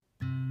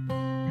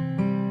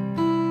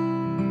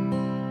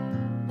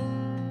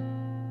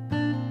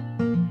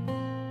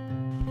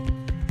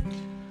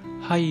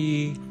嗨，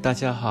大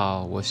家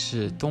好，我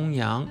是东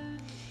阳。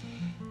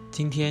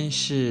今天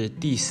是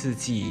第4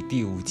季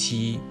第5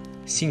期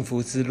幸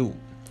福之路，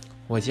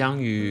我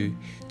将以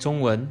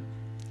中文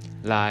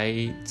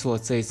来做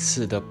这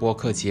次的播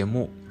客节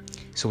目。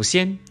首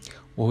先，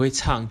我会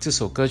唱这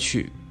首歌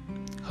曲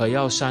何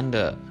耀珊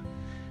的《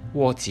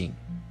握紧》。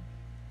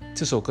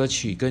这首歌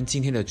曲跟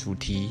今天的主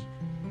题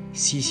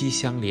息息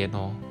相连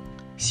哦，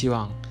希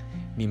望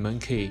你们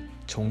可以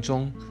从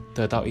中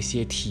得到一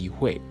些体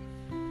会。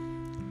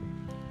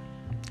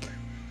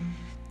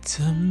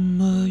这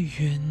么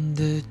远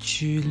的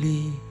距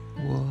离，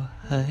我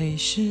还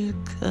是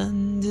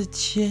看得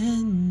见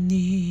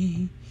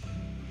你，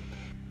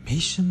没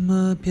什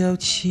么表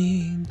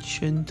情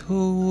穿透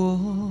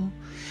我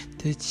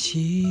的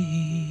记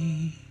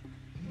忆，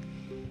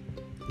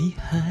你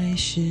还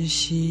是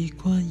习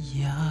惯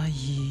压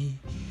抑，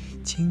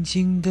紧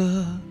紧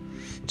地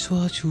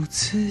抓住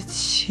自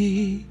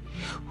己，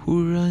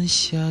忽然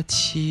下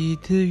起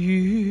的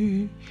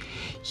雨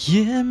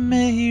也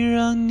没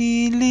让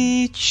你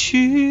离去。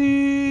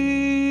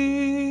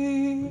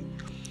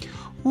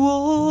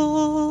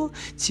握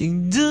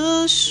紧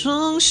的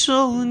双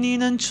手，你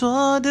能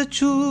抓得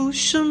住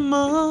什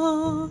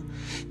么？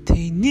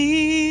陪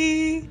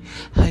你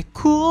海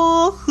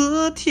阔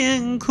和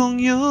天空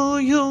又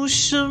有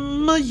什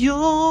么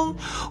用？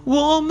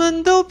我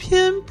们都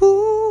骗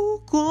不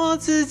过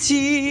自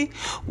己，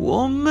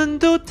我们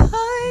都太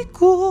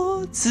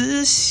过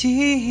自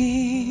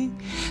信，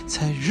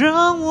才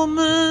让我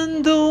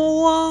们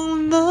都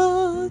忘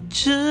了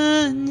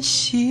珍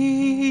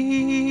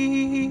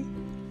惜。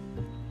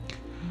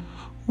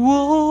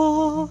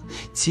握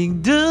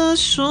紧的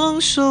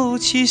双手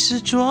其实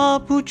抓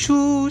不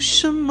住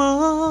什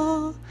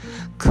么，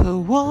渴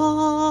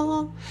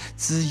望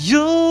自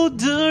由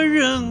的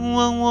人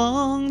往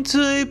往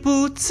最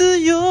不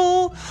自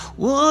由。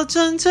我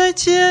站在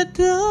街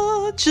的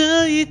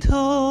这一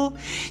头，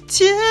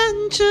见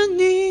着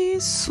你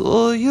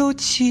所有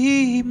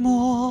寂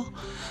寞，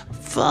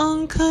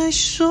放开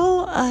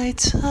手，爱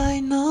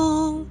才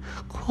能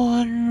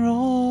宽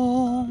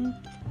容。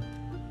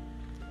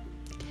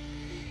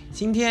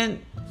今天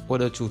我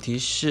的主题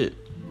是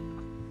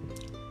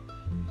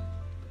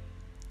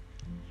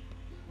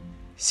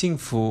幸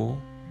福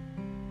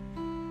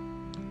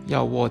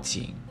要握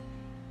紧，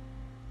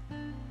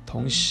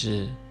同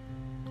时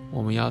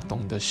我们要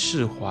懂得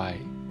释怀，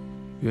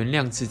原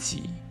谅自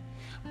己，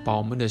把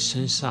我们的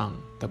身上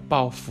的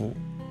包袱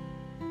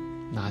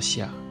拿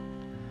下。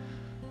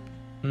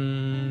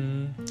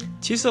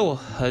其实我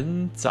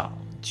很早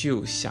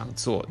就想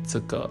做这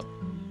个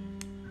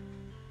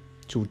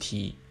主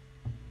题。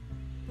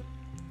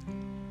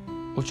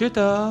我觉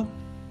得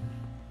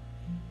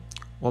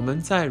我们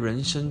在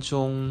人生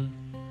中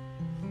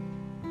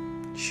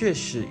确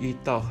实遇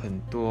到很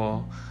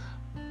多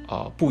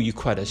不愉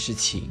快的事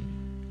情，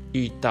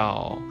遇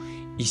到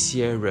一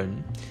些人，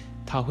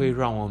他会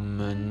让我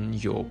们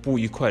有不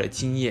愉快的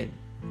经验，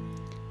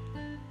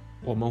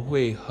我们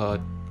会和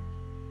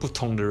不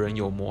同的人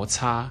有摩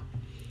擦，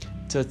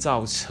这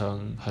造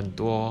成很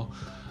多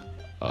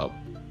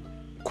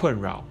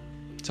困扰，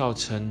造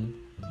成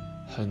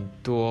很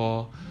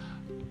多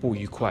不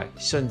愉快，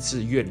甚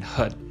至怨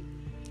恨。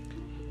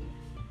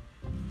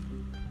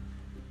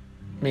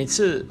每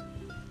次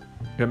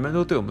人们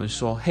都对我们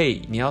说，嘿，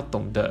你要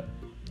懂得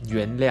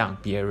原谅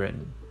别人，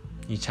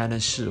你才能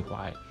释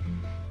怀。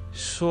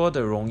说的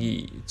容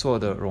易，做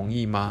的容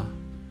易吗？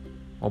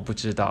我不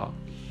知道。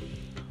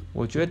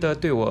我觉得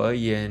对我而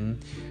言，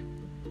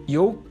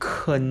有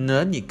可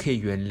能你可以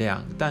原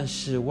谅，但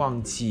是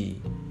忘记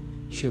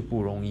却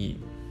不容易。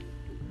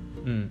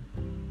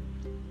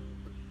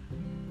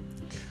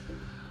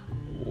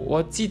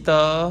我记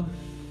得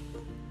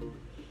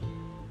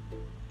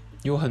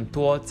有很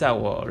多在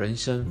我人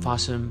生发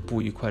生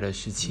不愉快的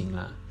事情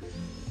啦。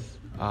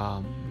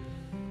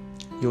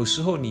有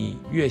时候你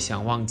越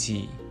想忘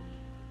记，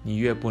你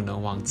越不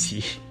能忘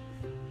记。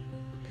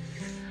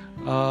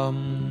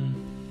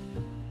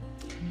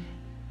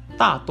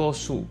大多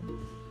数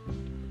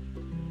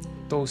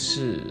都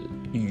是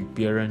与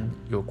别人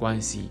有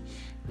关系，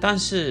但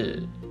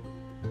是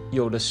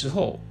有的时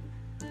候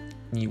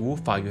你无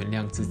法原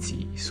谅自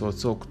己所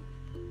做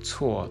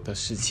错的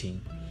事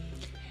情，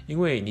因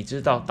为你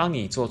知道，当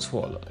你做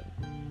错了，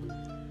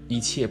一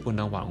切不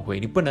能挽回，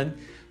你不能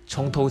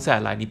从头再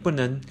来，你不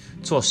能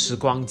坐时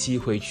光机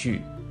回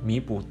去弥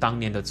补当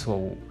年的错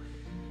误，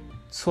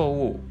错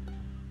误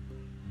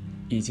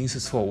已经是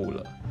错误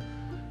了。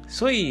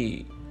所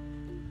以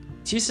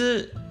其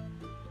实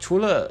除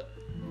了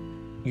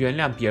原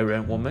谅别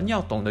人，我们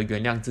要懂得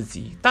原谅自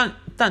己，但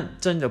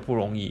真的不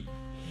容易。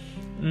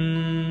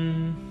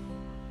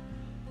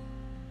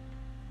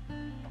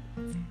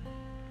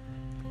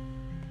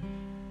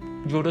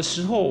有的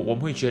时候我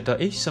们会觉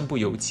得身不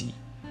由己，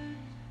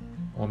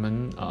我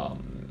们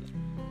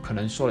可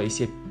能说了一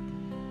些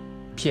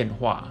骗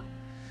话，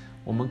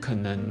我们可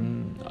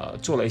能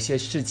做了一些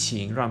事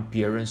情让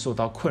别人受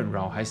到困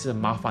扰，还是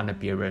麻烦了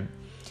别人。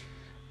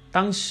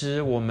当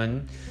时我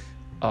们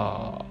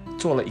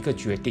做了一个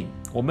决定，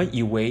我们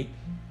以为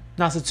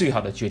那是最好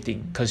的决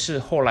定，可是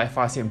后来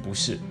发现不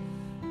是。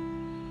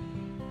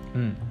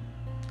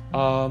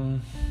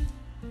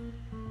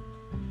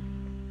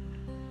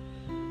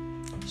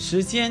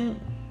时间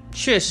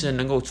确实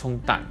能够冲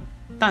淡，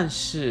但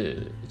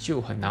是就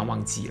很难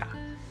忘记啦。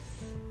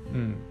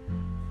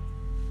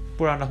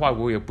不然的话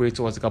我也不会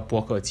做这个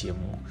播客节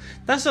目。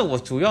但是我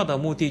主要的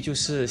目的就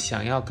是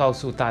想要告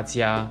诉大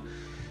家，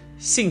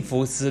幸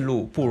福之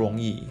路不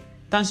容易，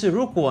但是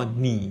如果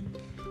你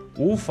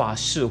无法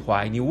释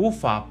怀，你无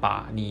法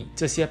把你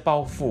这些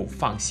包袱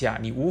放下，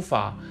你无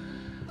法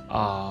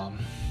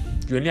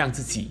原谅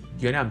自己，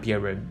原谅别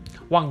人，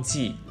忘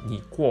记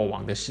你过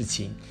往的事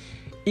情，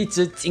一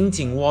直紧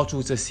紧握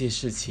住这些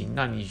事情，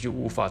那你就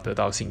无法得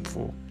到幸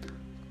福，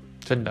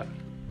真的。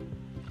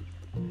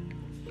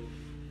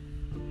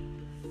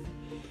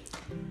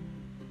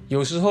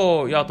有时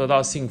候要得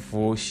到幸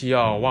福，需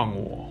要忘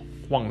我，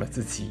忘了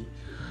自己，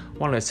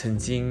忘了曾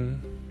经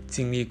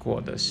经历过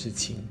的事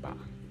情吧。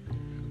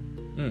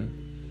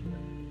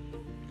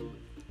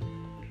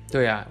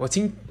对啊，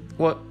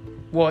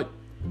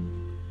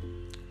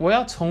我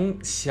要从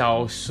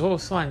小时候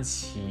算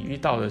起遇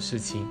到的事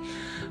情，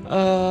可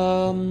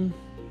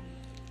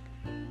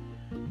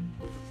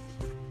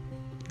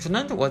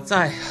能我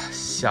在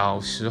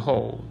小时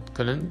候，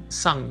可能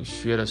上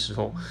学的时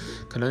候，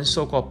可能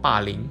受过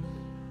霸凌。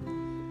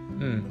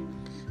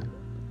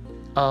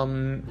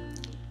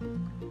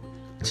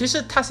其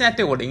实他现在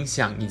对我的影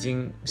响已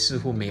经似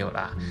乎没有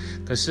啦，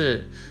可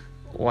是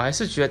我还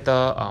是觉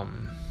得，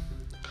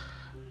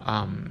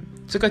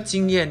这个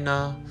经验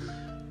呢，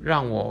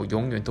让我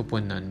永远都不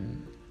能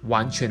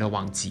完全的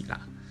忘记啦。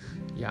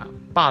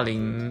霸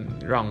凌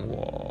让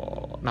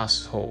我那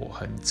时候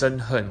很憎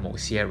恨某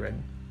些人，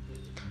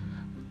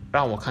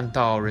让我看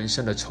到人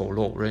生的丑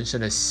陋，人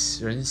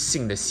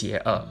性的邪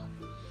恶。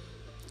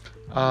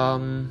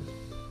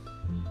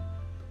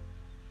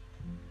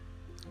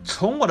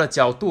从我的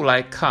角度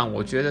来看，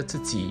我觉得自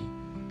己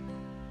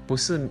不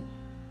是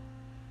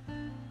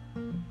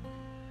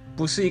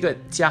一个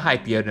加害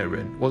别人的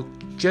人，我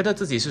觉得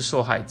自己是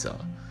受害者，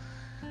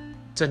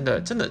真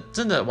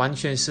的完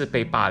全是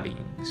被霸凌，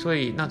所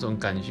以那种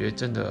感觉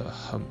真的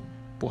很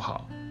不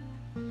好，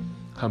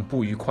很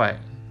不愉快。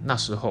那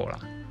时候啦，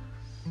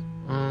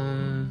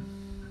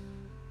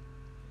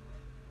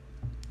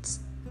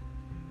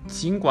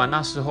尽管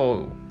那时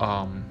候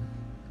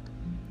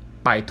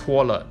摆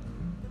脱了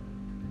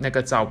那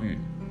个遭遇，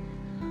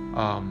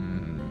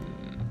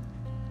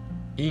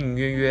隐隐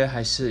约约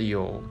还是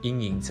有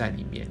阴影在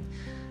里面。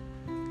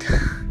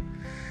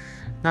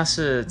那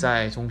是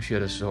在中学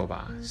的时候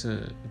吧，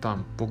是一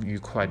段不愉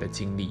快的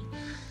经历，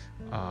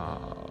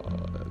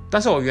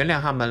但是我原谅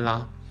他们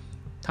啦，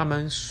他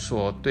们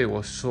所对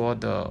我说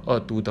的恶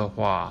毒的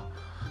话，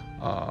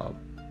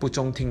不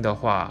中听的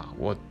话，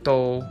我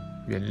都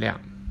原谅，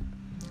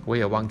我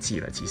也忘记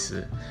了。其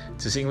实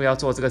只是因为要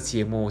做这个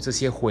节目，这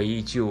些回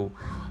忆就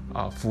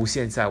浮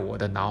现在我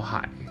的脑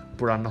海，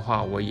不然的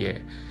话我也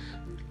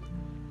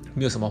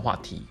没有什么话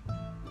题。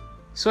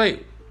所以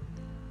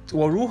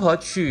我如何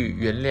去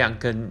原谅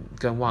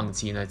跟忘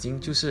记呢？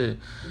就是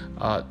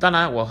当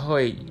然我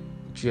会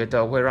觉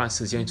得会让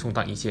时间冲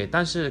淡一切，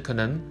但是可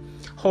能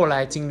后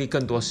来经历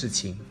更多事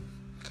情，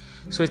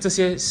所以这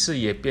些事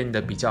也变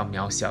得比较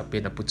渺小，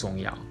变得不重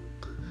要。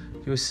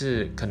就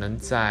是可能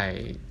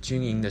在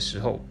军营的时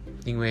候，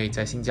因为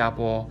在新加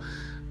坡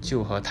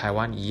就和台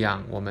湾一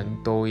样，我们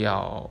都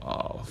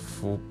要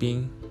服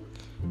兵，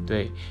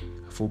对，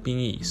服兵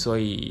役，所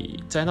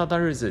以在那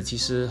段日子其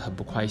实很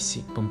不开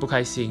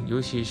心，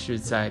尤其是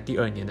在第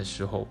2年的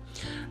时候，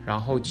然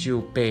后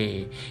就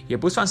也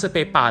不算是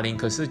被霸凌，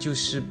可是就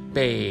是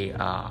被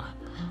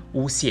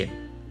诬陷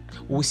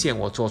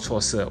我做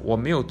错事，我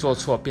没有做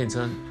错，变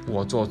成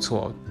我做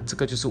错，这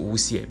个就是诬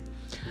陷。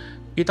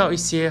遇到一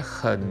些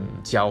很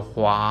狡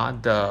猾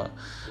的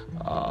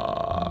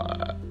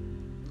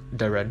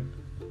人，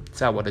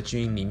在我的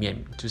军营里面，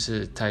就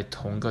是在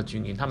同个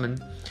军营，他们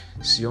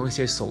使用一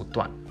些手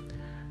段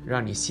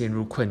让你陷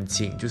入困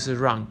境，就是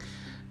让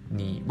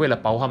你为了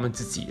保护他们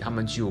自己，他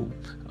们就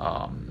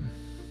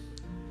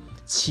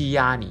欺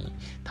压你，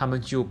他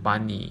们就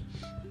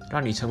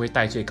让你成为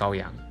代罪羔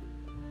羊。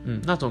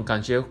那种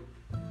感觉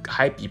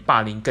还比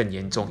霸凌更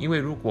严重，因为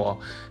如果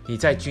你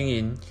在军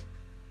营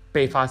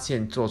被发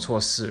现做错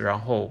事，然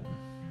后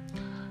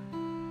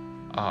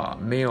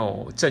没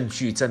有证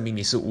据证明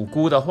你是无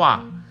辜的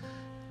话，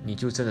你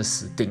就真的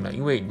死定了，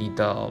因为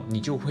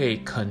你就会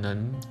可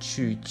能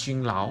去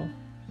军牢，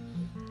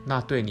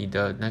那对你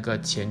的那个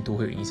前途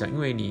会有影响，因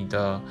为你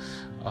的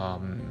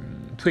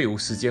退伍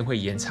时间会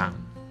延长，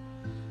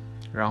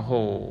然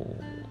后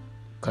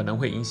可能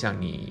会影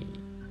响你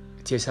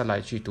接下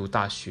来去读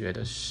大学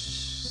的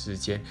时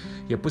间，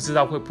也不知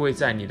道会不会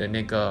在你的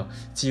那个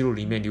记录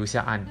里面留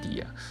下案底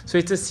啊。所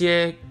以这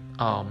些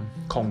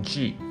恐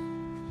惧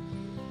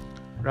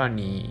让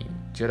你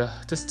觉得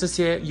这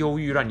些忧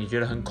郁让你觉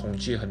得很恐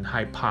惧、很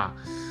害怕、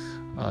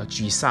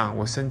沮丧，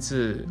我甚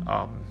至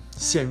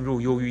陷入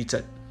忧郁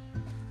症。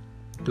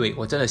对，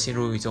我真的陷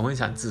入一种很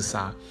想自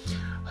杀，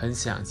很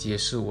想结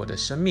束我的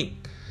生命。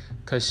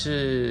可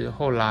是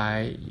后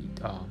来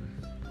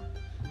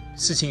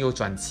事情有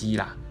转机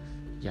啦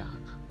呀。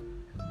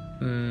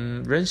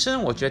人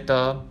生我觉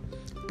得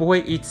不会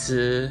一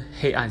直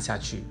黑暗下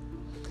去。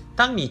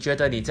当你觉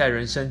得你在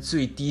人生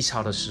最低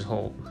潮的时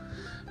候，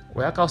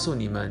我要告诉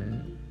你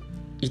们，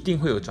一定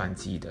会有转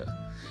机的，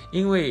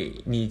因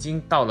为你已经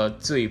到了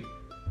最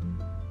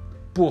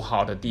不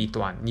好的地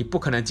段，你不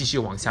可能继续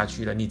往下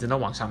去了，你只能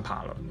往上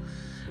爬了。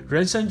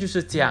人生就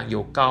是这样，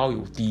有高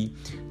有低。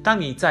当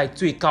你在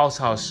最高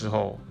潮的时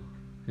候，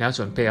你要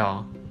准备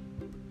哦，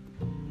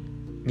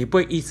你不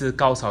会一直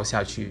高潮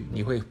下去，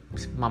你会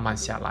慢慢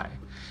下来。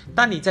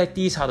当你在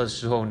低潮的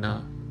时候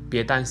呢，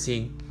别担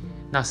心，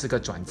那是个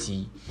转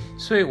机。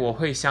所以我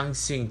会相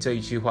信这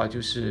一句话，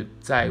就是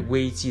在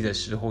危机的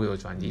时候有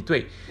转机。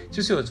对，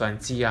就是有转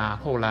机啊。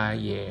后来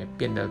也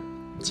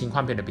情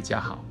况变得比较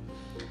好，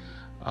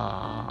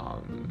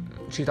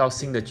去到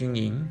新的军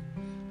营，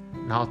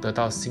然后得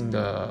到新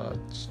的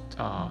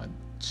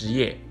职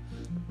业，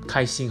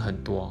开心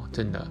很多，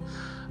真的。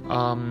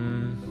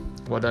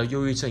我的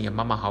忧郁症也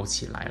慢慢好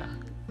起来了，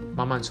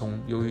慢慢从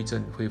忧郁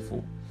症恢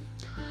复。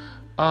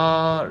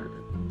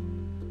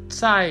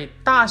在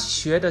大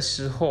学的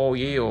时候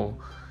也有，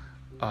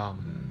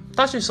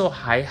大学的时候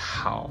还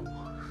好，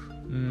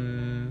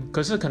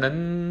可是可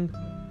能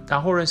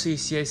然后认识一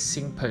些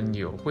新朋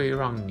友，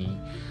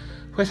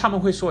他们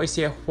会说一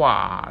些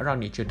话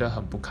让你觉得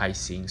很不开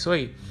心，所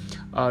以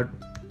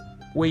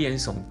危言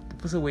耸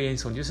不是危言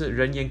耸，就是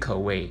人言可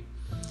畏。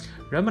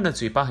人们的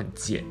嘴巴很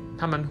贱，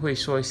他们会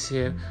说一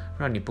些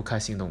让你不开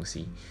心的东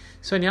西，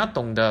所以你要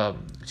懂得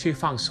去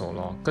放手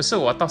咯。可是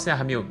我到现在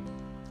还没有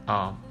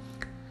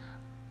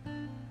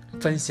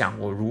分享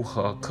我如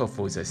何克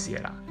服这些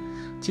啦。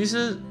其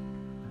实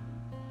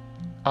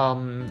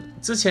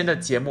之前的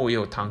节目也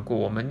有谈过，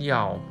我们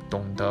要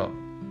懂得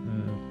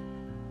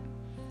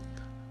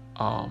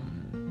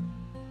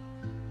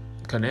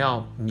可能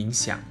要冥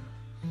想，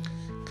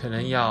可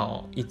能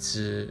要一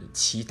直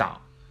祈祷，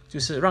就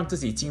是让自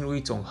己进入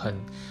一种很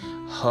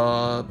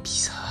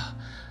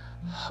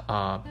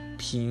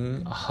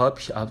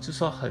就是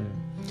说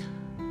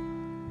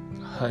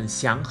很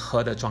祥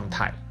和的状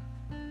态，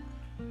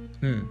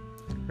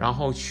然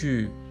后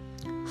去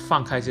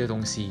放开这些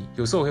东西。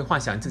有时候我会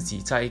幻想自己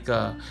在一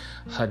个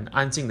很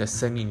安静的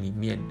森林里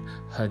面，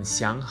很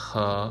祥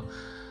和，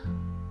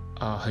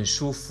很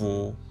舒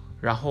服，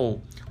然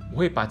后我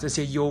会把这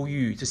些忧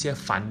郁、这些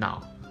烦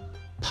恼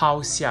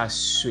抛下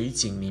水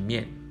井里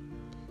面，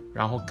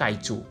然后盖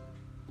住，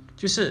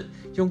就是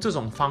用这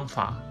种方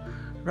法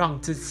让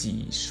自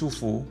己舒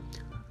服，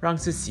让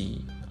自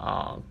己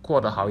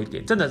过得好一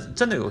点，真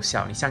的有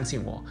效，你相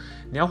信我。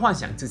你要幻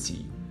想自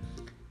己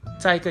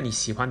在一个你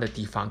喜欢的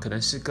地方，可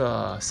能是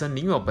个森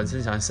林，因为我本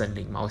身喜欢森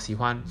林嘛，我喜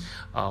欢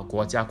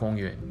国家公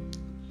园，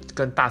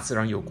跟大自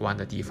然有关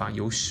的地方，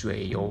有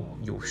水，有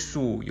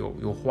树，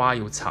有花，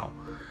有草，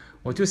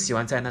我就喜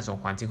欢在那种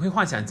环境，会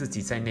幻想自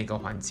己在那个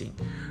环境，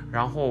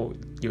然后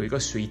有一个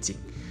水井。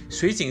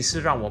水井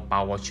是让我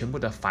把我全部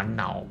的烦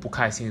恼、不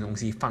开心的东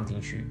西放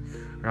进去，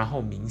然后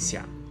冥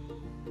想，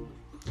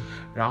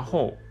然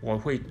后我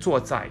会坐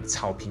在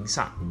草坪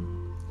上，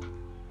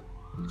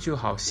就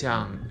好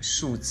像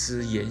树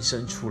枝延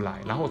伸出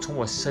来，然后从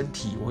我身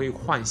体，我会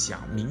幻想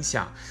冥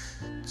想，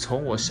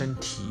从我身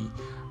体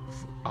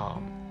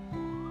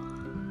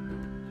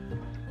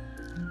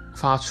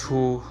发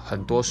出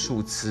很多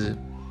树枝，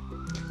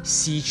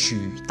吸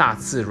取大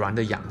自然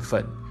的养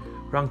分，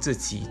让自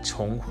己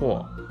重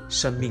获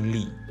生命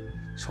力，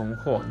重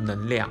获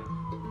能量，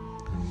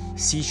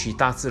吸取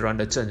大自然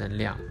的正能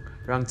量，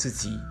让自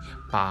己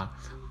把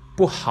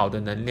不好的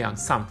能量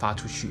散发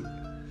出去。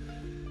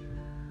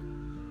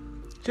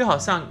就好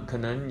像可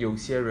能有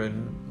些人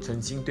曾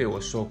经对我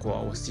说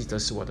过，我记得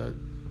是我的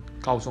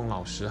高中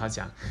老师，他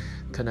讲，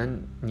可能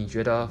你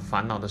觉得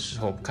烦恼的时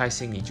候不开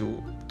心，你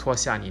就脱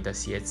下你的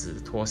鞋子、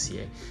拖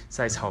鞋，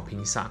在草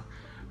坪上，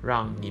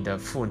让你的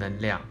负能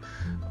量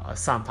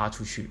散发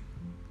出去，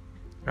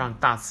让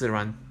大自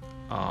然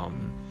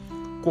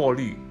过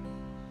滤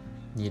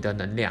你的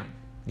能量，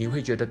你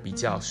会觉得比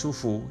较舒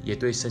服，也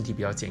对身体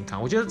比较健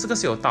康。我觉得这个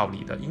是有道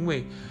理的，因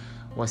为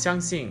我相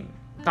信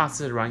大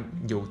自然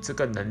有这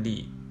个能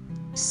力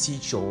吸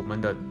收我们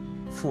的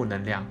负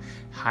能量，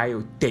还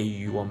有给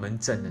予我们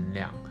正能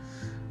量。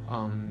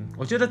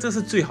我觉得这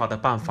是最好的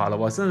办法了，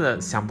我真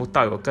的想不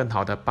到有更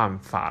好的办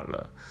法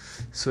了。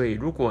所以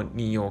如果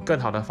你有更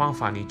好的方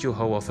法，你就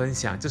和我分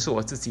享，这是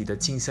我自己的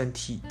亲身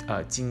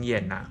经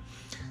验呐。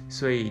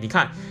所以你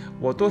看，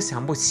我都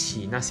想不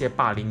起那些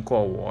霸凌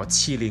过我、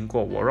欺凌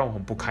过我、让我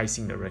很不开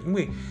心的人，因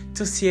为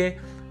这些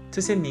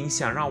冥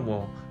想让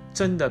我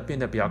真的变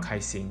得比较开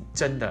心，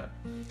真的。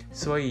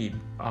所以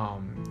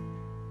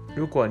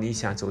如果你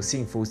想走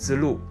幸福之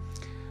路，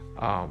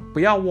不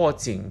要握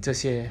紧这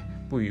些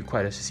不愉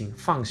快的事情，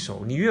放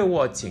手。你越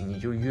握紧，你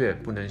就越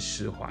不能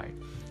释怀。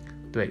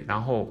对，然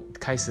后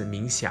开始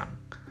冥想，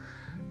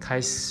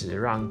开始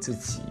让自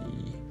己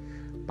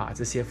把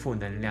这些负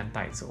能量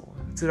带走，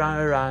自然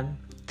而然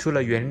除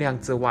了原谅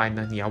之外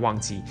呢，你要忘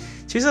记。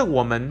其实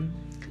我们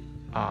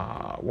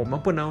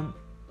不能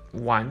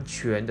完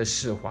全的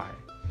释怀，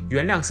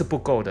原谅是不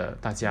够的，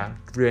大家，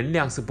原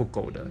谅是不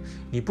够的。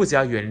你不只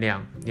要原谅，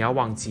你要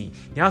忘记，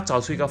你要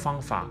找出一个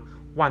方法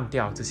忘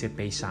掉这些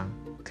悲伤，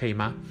可以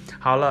吗？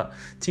好了，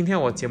今天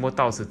我节目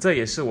到此，这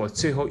也是我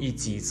最后一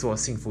集做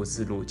幸福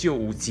之路，就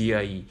5集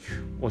而已，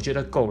我觉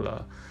得够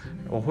了。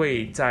我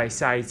会在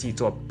下一季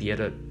做别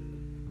的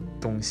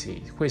东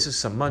西，会是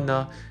什么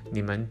呢？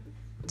你们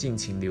敬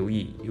请留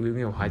意，因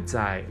为我还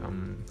在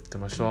怎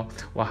么说？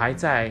我还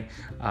在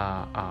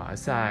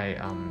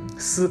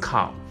思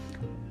考，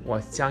我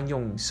将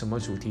用什么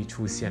主题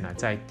出现呢？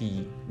在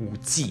第5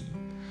季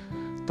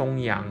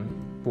东洋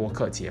播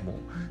客节目，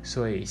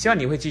所以希望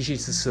你会继续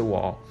支持我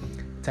哦。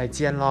再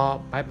见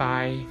咯，拜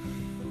拜。